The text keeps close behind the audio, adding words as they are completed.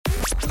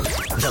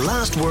The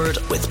Last Word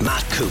with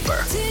Matt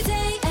Cooper.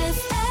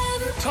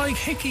 Tadhg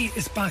Hickey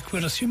is back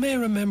with us. You may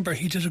remember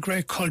he did a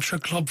great culture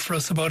club for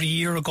us about a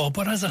year ago,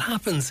 but as it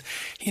happens,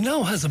 he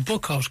now has a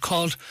book out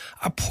called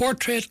A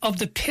Portrait of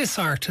the Piss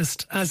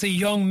Artist as a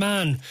Young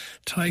Man.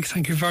 Tadhg,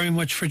 thank you very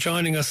much for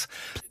joining us.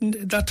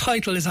 That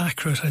title is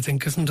accurate, I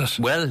think, isn't it?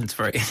 Well, it's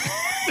very...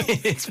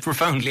 it's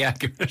profoundly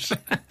accurate.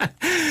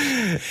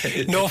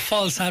 No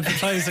false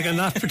advertising on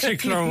that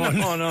particular one.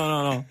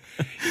 No.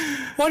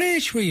 What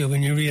age were you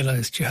when you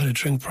realised you had a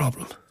drink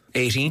problem?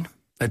 18.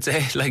 I'd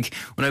say, like,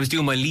 when I was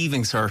doing my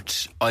leaving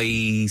cert,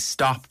 I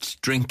stopped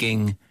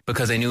drinking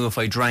because I knew if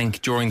I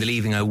drank during the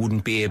leaving, I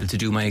wouldn't be able to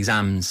do my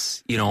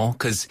exams, you know,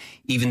 because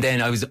even then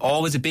I was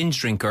always a binge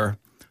drinker,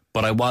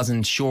 but I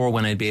wasn't sure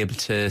when I'd be able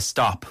to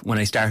stop when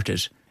I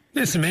started.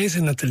 It's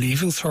amazing that the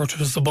leaving cert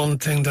was the one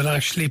thing that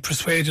actually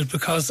persuaded,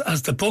 because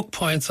as the book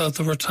points out,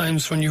 there were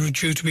times when you were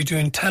due to be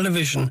doing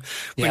television,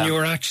 when you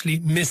were actually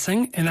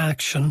missing in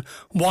action,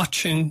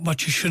 watching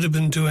what you should have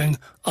been doing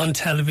on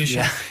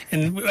television,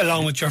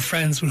 along with your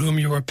friends with whom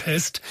you were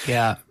pissed.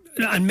 Yeah.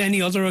 And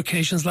many other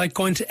occasions, like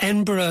going to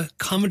Edinburgh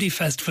Comedy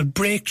Festival,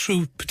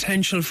 breakthrough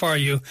potential for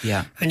you.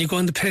 Yeah. And you go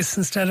in the piss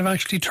instead of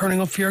actually turning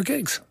up for your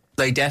gigs.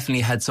 I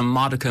definitely had some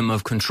modicum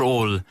of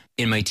control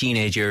in my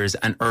teenage years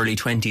and early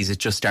 20s. It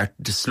just started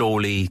to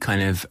slowly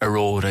kind of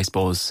erode, I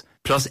suppose.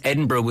 Plus,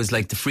 Edinburgh was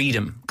like the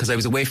freedom, because I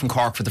was away from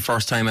Cork for the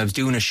first time. I was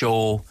doing a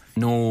show,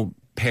 no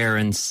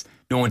parents,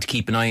 no one to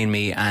keep an eye on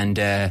me,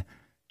 and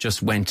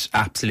just went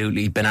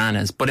absolutely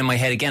bananas. But in my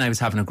head, again, I was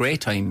having a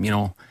great time, you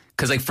know,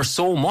 because like for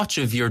so much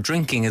of your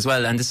drinking as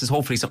well, and this is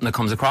hopefully something that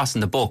comes across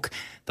in the book,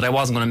 that I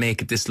wasn't going to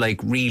make it this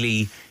like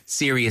really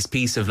serious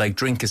piece of like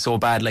drink is so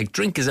bad. Like,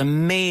 drink is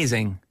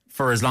amazing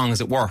for as long as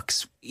it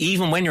works.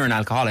 Even when you're an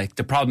alcoholic,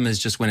 the problem is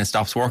just when it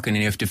stops working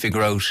and you have to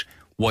figure out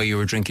why you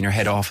were drinking your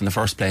head off in the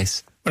first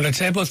place. Well, I'd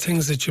say about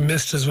things that you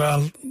missed as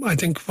well. I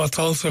think what's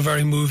also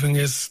very moving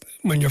is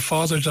when your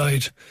father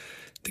died,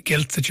 the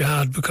guilt that you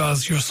had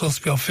because you were supposed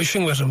to be out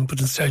fishing with him, but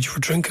instead you were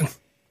drinking.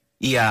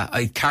 Yeah,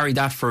 I carried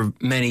that for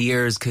many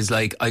years because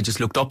like I just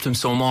looked up to him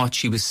so much.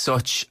 He was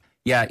such...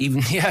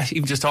 even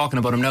just talking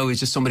about him now, he's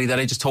just somebody that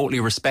I just totally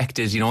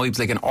respected. You know, he was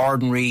like an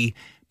ordinary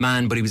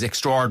man, but he was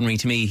extraordinary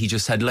to me. He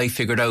just had life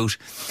figured out.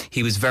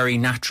 He was very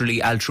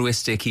naturally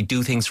altruistic. He'd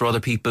do things for other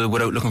people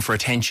without looking for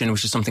attention,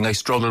 which is something I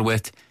struggle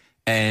with.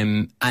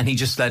 And he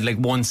just had like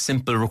one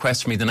simple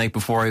request for me the night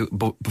before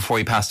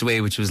he passed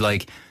away, which was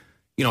like,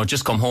 you know,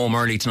 just come home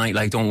early tonight,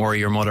 like, don't worry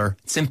your mother.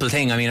 Simple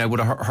thing. I mean, I would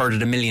have heard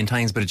it a million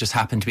times, but it just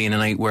happened to be in a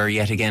night where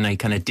yet again I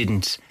kind of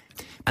didn't.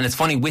 And it's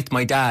funny, with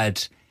my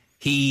dad,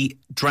 he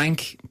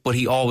drank, but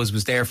he always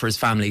was there for his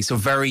family. So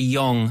very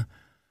young,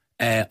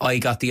 I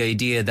got the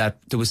idea that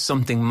there was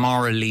something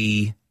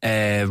morally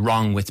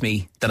wrong with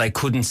me, that I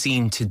couldn't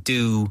seem to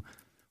do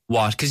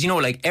what... Because, you know,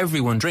 like,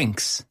 everyone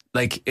drinks.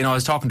 Like, you know, I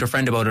was talking to a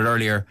friend about it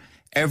earlier.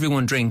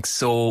 Everyone drinks,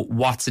 so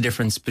what's the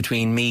difference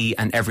between me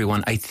and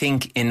everyone? I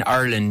think in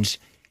Ireland,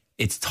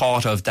 it's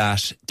thought of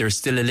that there's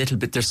still a little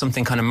bit... There's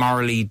something kind of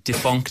morally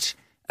defunct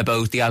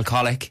about the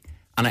alcoholic.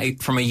 And I,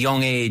 from a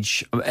young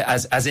age,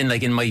 as in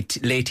like in my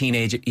late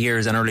teenage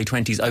years and early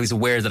 20s, I was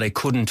aware that I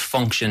couldn't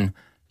function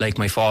like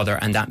my father,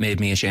 and that made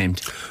me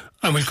ashamed.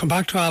 And we'll come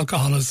back to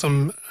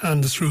alcoholism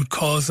and its root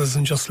causes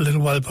in just a little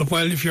while. But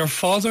well, if your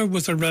father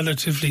was a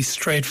relatively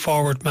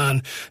straightforward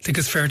man, I think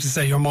it's fair to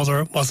say your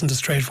mother wasn't a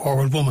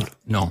straightforward woman.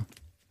 No.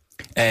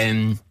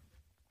 I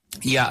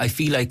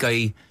feel like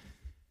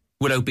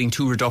without being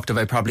too reductive,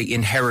 I probably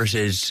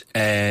inherited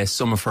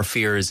some of her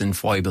fears and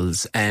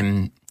foibles.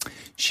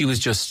 She was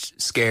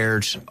just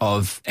scared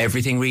of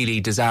everything,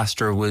 really.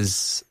 Disaster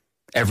was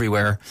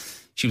everywhere.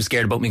 She was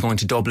scared about me going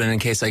to Dublin in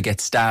case I get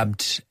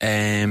stabbed.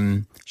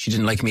 She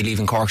didn't like me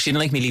leaving Cork. She didn't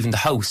like me leaving the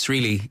house,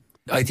 really.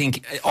 I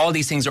think all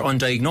these things are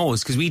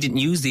undiagnosed because we didn't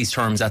use these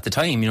terms at the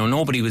time. You know,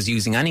 nobody was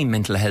using any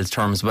mental health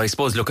terms. But I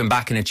suppose looking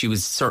back on it, she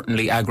was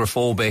certainly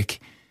agoraphobic.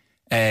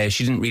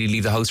 She didn't really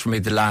leave the house for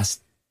maybe the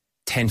last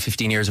 10,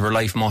 15 years of her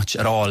life much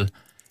at all.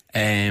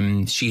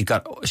 She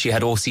had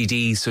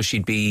OCD, so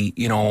she'd be,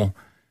 you know,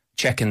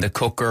 checking the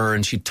cooker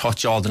and she'd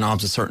touch all the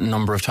knobs a certain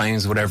number of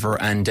times, whatever.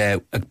 And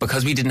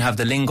because we didn't have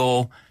the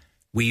lingo,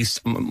 we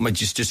used to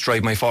just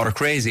drive my father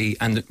crazy,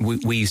 and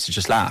we used to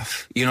just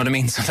laugh. You know what I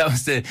mean? So that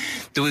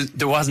was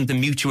there wasn't the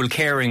mutual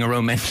caring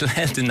around mental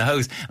health in the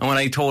house. And when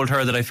I told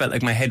her that I felt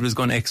like my head was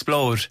going to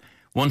explode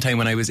one time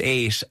when I was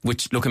 8,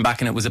 which looking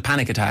back on it was a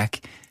panic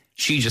attack,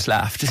 she just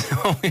laughed.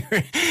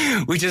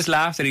 We just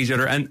laughed at each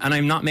other, and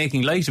I'm not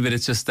making light of it.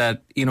 It's just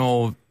that, you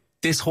know,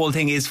 this whole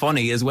thing is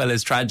funny as well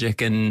as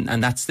tragic,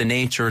 and that's the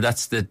nature,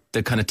 that's the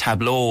kind of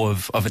tableau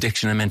of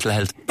addiction and mental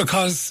health.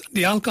 Because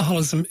the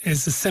alcoholism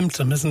is a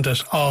symptom, isn't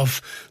it,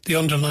 of the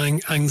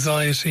underlying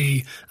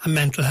anxiety and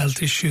mental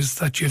health issues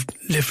that you've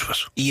lived with.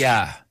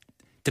 Yeah.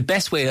 The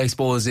best way, I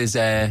suppose, is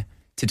to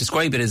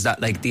describe it is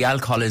that, like, the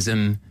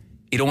alcoholism,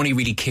 it only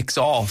really kicks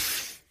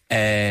off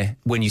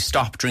when you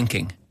stop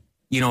drinking.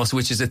 You know, so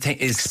which is a thing.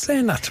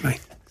 Explain that to me.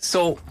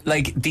 So,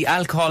 like, the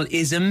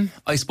alcoholism,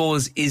 I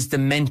suppose, is the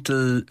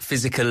mental,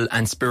 physical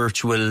and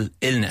spiritual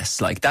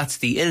illness. Like, that's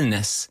the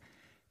illness.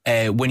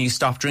 when you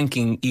stop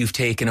drinking, you've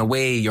taken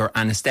away your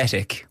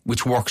anaesthetic,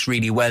 which works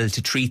really well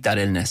to treat that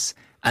illness.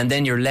 And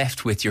then you're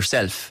left with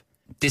yourself.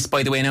 This,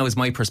 by the way, now is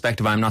my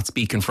perspective. I'm not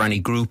speaking for any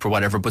group or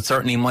whatever, but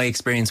certainly my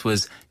experience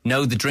was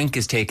now the drink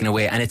is taken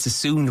away and it's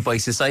assumed by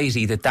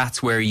society that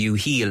that's where you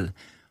heal.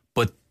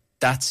 But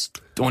that's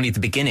only the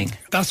beginning.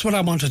 That's what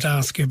I wanted to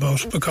ask you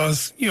about,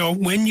 because, you know,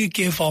 when you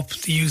give up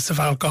the use of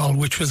alcohol,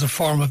 which was a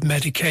form of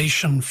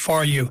medication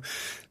for you,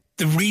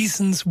 the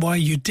reasons why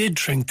you did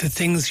drink, the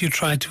things you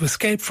tried to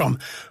escape from,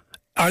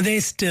 are they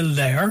still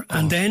there?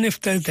 And then if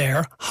they're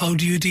there, how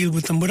do you deal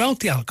with them without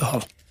the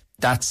alcohol?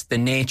 That's the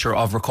nature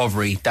of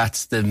recovery.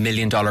 That's the $1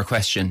 million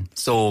question.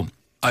 So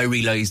I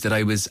realised that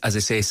I was, as I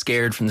say,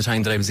 scared from the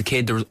time that I was a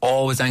kid. There was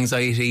always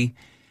anxiety.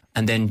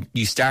 And then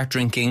you start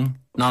drinking.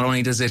 Not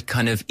only does it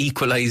kind of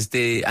equalise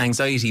the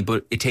anxiety,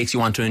 but it takes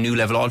you onto a new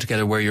level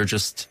altogether where you're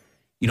just,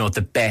 you know,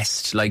 the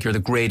best, like you're the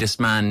greatest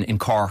man in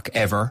Cork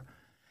ever.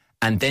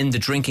 And then the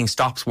drinking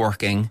stops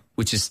working,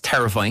 which is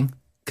terrifying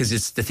because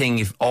it's the thing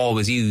you've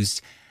always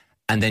used.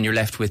 And then you're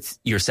left with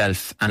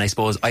yourself. And I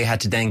suppose I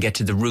had to then get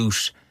to the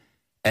root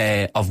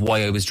of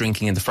why I was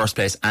drinking in the first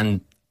place.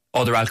 And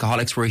other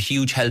alcoholics were a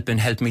huge help in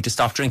helping me to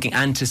stop drinking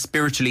and to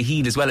spiritually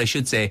heal as well, I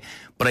should say.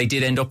 But I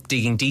did end up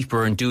digging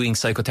deeper and doing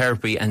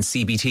psychotherapy, and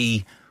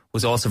CBT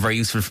was also very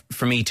useful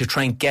for me to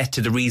try and get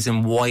to the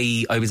reason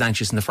why I was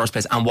anxious in the first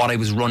place and what I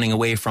was running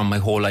away from my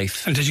whole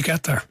life. And did you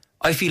get there?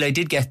 I feel I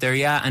did get there,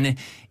 yeah. And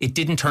it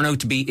didn't turn out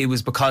to be, it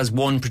was because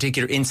one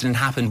particular incident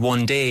happened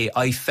one day.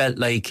 I felt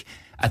like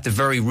at the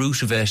very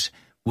root of it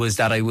was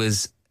that I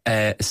was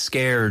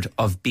scared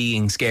of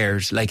being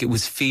scared. Like it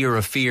was fear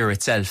of fear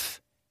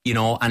itself, you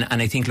know. And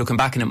I think looking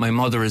back on it, my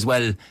mother as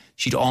well,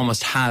 she'd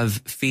almost have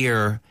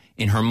fear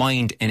in her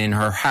mind and in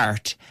her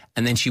heart.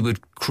 And then she would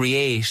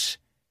create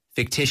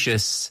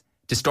fictitious,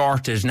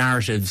 distorted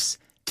narratives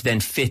to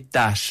then fit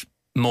that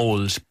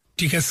mould.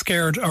 Do you get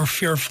scared or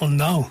fearful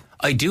now?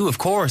 I do, of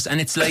course. And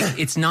it's like,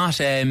 it's not,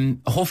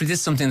 hopefully this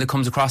is something that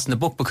comes across in the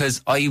book,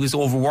 because I was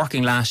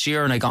overworking last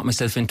year and I got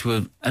myself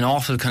into an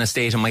awful kind of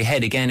state in my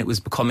head. Again, it was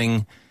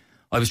becoming,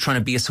 I was trying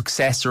to be a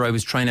successor. I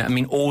was trying to, I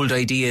mean, old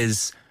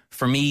ideas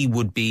for me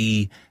would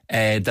be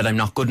that I'm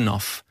not good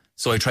enough.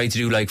 So I tried to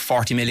do like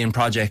 40 million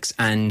projects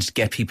and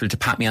get people to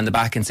pat me on the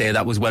back and say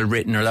that was well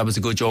written, or that was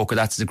a good joke, or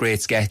that's a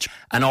great sketch.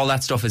 And all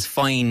that stuff is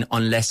fine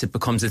unless it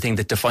becomes a thing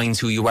that defines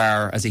who you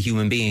are as a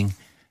human being.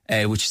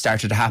 Which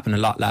started to happen a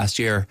lot last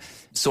year.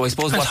 So I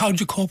suppose... And how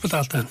do you cope with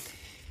that then?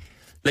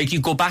 Like,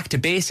 you go back to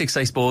basics,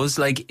 I suppose.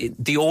 Like,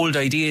 the old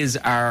ideas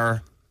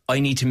are,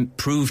 I need to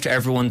prove to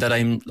everyone that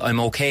I'm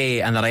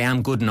okay and that I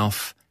am good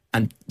enough.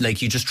 And,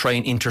 like, you just try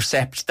and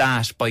intercept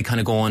that by kind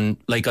of going,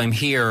 like, I'm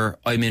here,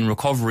 I'm in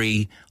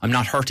recovery, I'm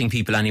not hurting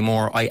people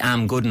anymore, I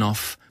am good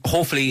enough.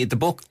 Hopefully the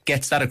book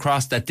gets that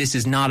across, that this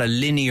is not a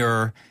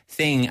linear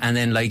thing, and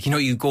then, like, you know,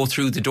 you go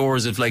through the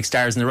doors of like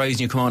Stars in the Rise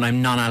and you come out,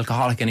 I'm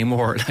non-alcoholic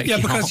anymore. Like, yeah,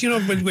 because you know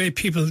the way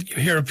people, you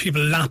hear of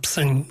people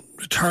lapsing,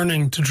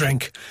 returning to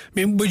drink. I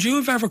mean, would you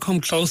have ever come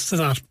close to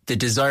that? The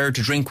desire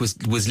to drink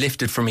was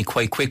lifted for me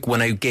quite quick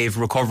when I gave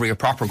recovery a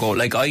proper go.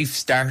 Like,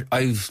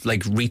 I've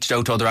like reached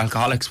out to other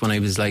alcoholics when I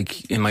was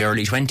like in my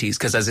early 20s,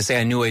 because as I say,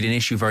 I knew I had an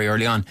issue very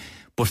early on.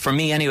 But for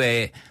me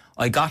anyway,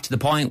 I got to the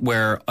point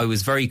where I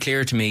was very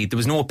clear to me, there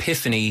was no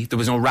epiphany, there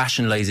was no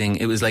rationalising.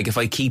 It was like, if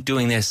I keep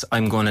doing this,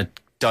 I'm going to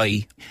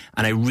die.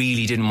 And I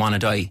really didn't want to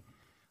die.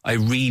 I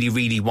really,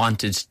 really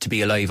wanted to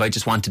be alive. I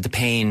just wanted the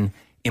pain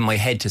in my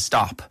head to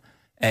stop.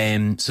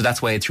 So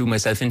that's why I threw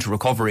myself into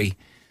recovery.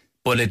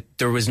 But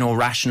there was no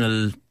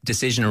rational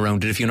decision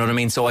around it, if you know what I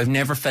mean. So I've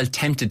never felt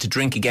tempted to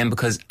drink again,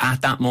 because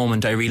at that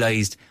moment I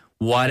realised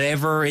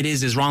whatever it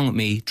is wrong with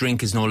me,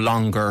 drink is no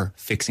longer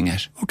fixing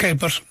it. Okay,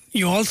 but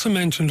you also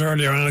mentioned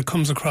earlier, and it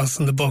comes across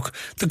in the book,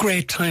 the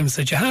great times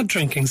that you had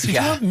drinking. So you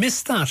don't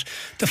miss that,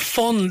 the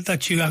fun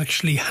that you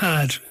actually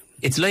had.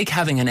 It's like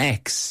having an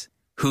ex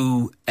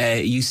who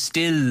you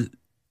still,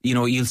 you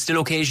know, you'll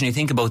still occasionally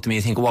think about them and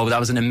you think, wow, that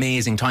was an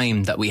amazing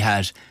time that we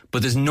had.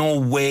 But there's no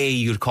way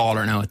you'd call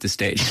her now at this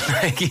stage.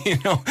 Like, you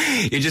know,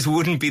 it just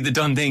wouldn't be the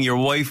done thing. Your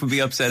wife would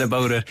be upset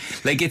about it.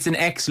 Like, it's an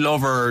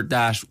ex-lover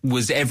that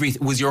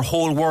was your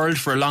whole world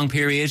for a long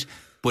period,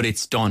 but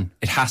it's done.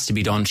 It has to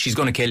be done. She's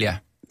going to kill you.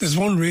 There's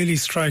one really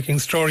striking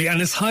story,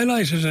 and it's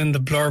highlighted in the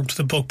blurb to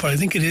the book, but I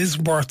think it is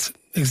worth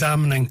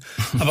examining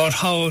about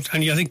how,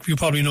 and I think you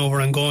probably know where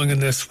I'm going in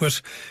this,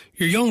 with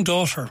your young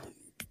daughter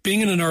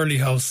being in an early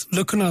house,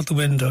 looking out the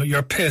window,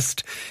 you're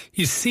pissed,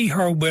 you see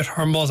her with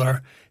her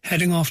mother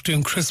heading off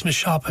doing Christmas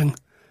shopping,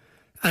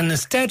 and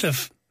instead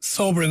of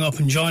sobering up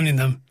and joining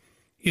them,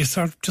 you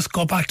sort of just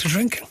go back to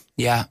drinking.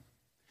 Yeah.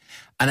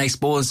 And I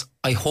suppose,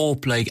 I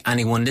hope, like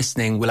anyone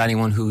listening,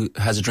 anyone who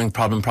has a drink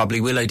problem probably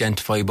will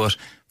identify, but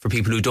for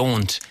people who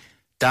don't,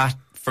 that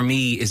for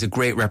me is a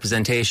great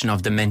representation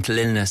of the mental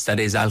illness that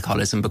is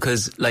alcoholism,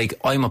 because like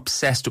I'm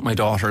obsessed with my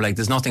daughter. Like,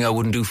 there's nothing I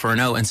wouldn't do for her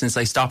now. And since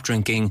I stopped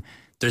drinking,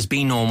 there's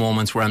been no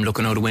moments where I'm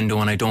looking out a window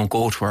and I don't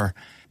go to her.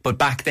 But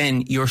back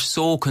then, you're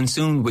so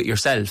consumed with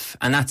yourself,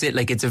 and that's it.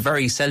 Like, it's a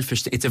very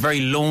selfish, it's a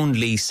very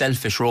lonely,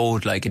 selfish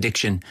road, like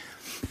addiction.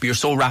 but you're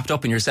so wrapped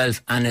up in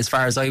yourself. And as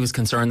far as I was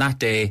concerned that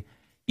day,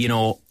 you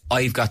know,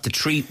 I've got to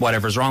treat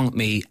whatever's wrong with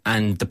me,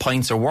 and the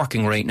pints are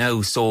working right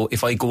now. So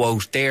if I go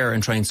out there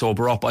and try and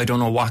sober up, I don't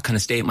know what kind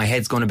of state my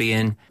head's going to be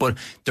in. But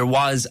there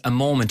was a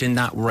moment in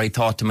that where I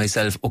thought to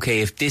myself,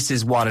 okay, if this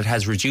is what it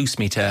has reduced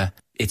me to,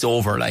 it's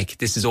over. Like,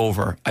 this is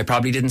over. I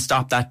probably didn't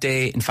stop that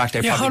day. In fact,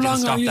 I probably didn't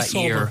stop that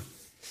year.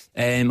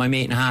 I'm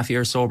 8.5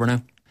 years sober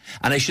now.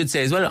 And I should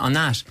say as well on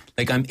that,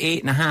 like, I'm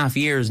 8.5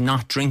 years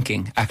not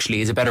drinking,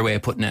 actually, is a better way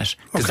of putting it.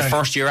 Because the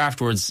first year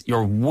afterwards,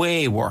 you're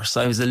way worse.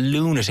 I was a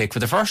lunatic for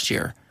the first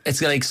year.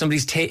 It's like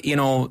somebody's, you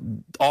know,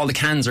 all the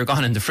cans are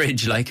gone in the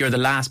fridge. Like, you're the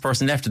last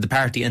person left at the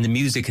party and the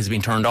music has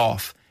been turned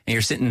off. And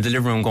you're sitting in the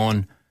living room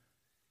going,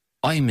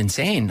 I'm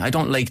insane. I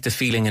don't like the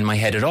feeling in my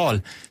head at all.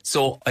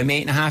 So I'm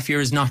 8.5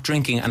 years not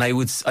drinking. And I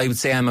would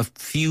say I'm a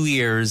few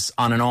years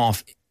on and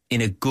off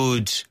in a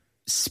good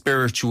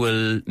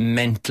spiritual,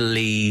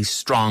 mentally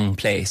strong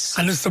place.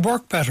 And is the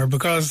work better?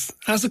 Because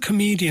as a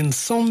comedian,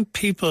 some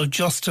people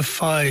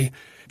justify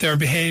their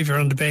behaviour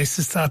on the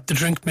basis that the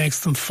drink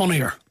makes them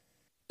funnier.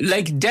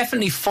 Like,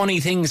 definitely funny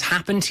things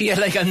happen to you.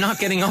 Like, I'm not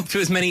getting up to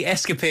as many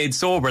escapades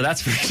sober,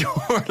 that's for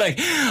sure. Like,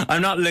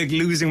 I'm not like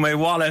losing my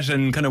wallet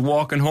and kind of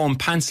walking home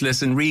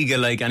pantsless and regal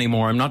like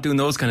anymore. I'm not doing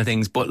those kind of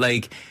things. But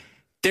like,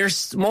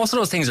 there's most of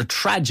those things are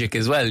tragic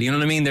as well. You know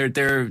what I mean?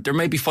 They're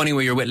might be funny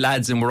when you're with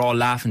lads and we're all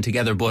laughing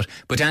together. But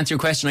to answer your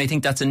question, I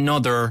think that's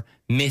another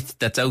myth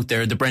that's out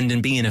there, the Brendan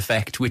Behan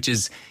effect, which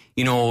is,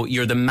 you know,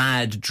 you're the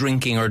mad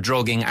drinking or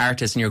drugging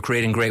artist and you're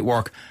creating great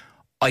work.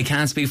 I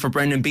can't speak for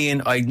Brendan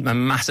Behan. I'm a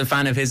massive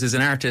fan of his as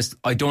an artist.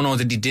 I don't know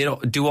that he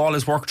did do all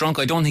his work drunk.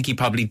 I don't think he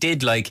probably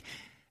did. Like,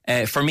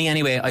 for me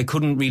anyway, I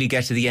couldn't really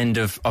get to the end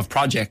of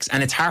projects.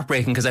 And it's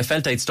heartbreaking because I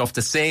felt I had stuff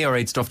to say or I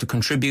had stuff to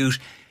contribute.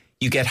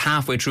 You get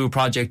halfway through a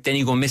project, then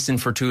you go missing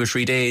for 2 or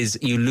 3 days,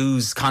 you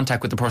lose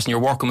contact with the person you're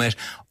working with,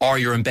 or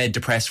you're in bed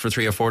depressed for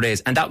 3 or 4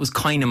 days. And that was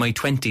kind of my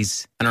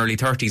 20s and early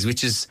 30s,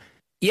 which is,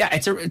 yeah,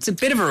 it's a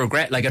bit of a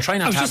regret. Like, I try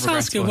not to have regrets. I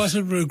was just asking, was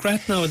it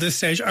regret now at this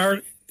stage,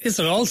 or is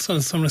it also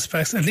in some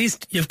respects, at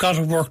least you've got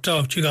it worked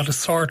out, you got it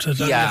sorted,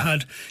 and you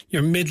had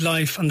your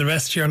midlife and the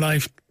rest of your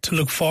life to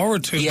look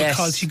forward to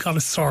because you got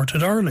it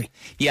sorted early.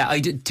 Yeah,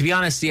 to be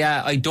honest,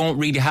 I don't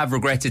really have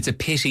regrets. It's a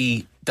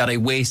pity that I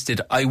wasted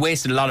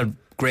a lot of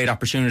great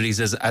opportunities,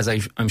 as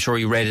I'm sure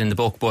you read in the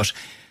book, but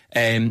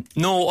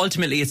no,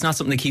 ultimately it's not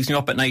something that keeps me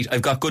up at night.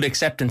 I've got good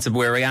acceptance of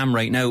where I am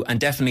right now,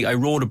 and definitely I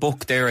wrote a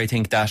book there. I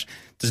think that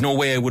there's no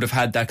way I would have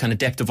had that kind of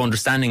depth of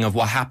understanding of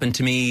what happened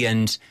to me.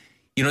 And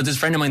you know, there's a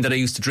friend of mine that I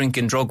used to drink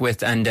and drug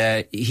with, and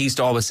he used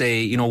to always say,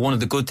 you know, one of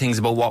the good things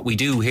about what we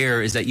do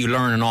here is that you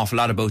learn an awful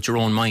lot about your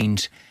own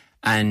mind.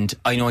 And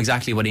I know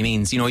exactly what he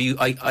means. You know,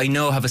 I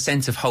now have a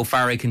sense of how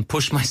far I can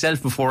push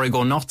myself before I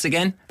go nuts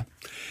again.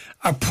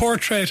 A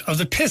portrait of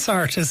the piss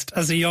artist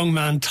as a young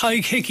man.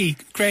 Tadhg Hickey,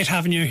 great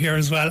having you here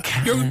as well.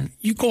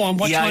 You go on.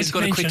 What I was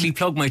going to quickly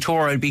plug my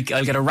tour. I'll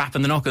get a rap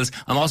in the knuckles.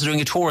 I'm also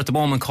doing a tour at the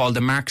moment called the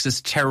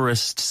Marxist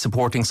Terrorist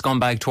Supporting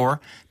Scumbag Tour.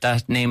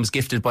 That name was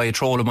gifted by a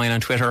troll of mine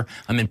on Twitter.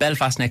 I'm in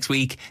Belfast next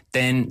week,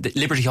 then the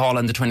Liberty Hall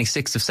on the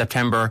 26th of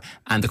September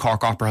and the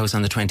Cork Opera House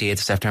on the 28th of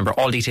September.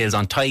 All details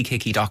on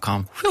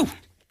tadhghickey.com. Whew.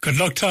 Good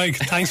luck, Tadhg.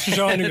 Thanks for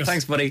joining us.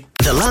 Thanks, buddy.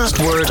 The Last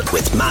Word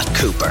with Matt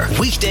Cooper.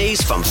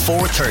 Weekdays from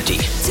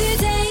 4:30.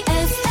 Today.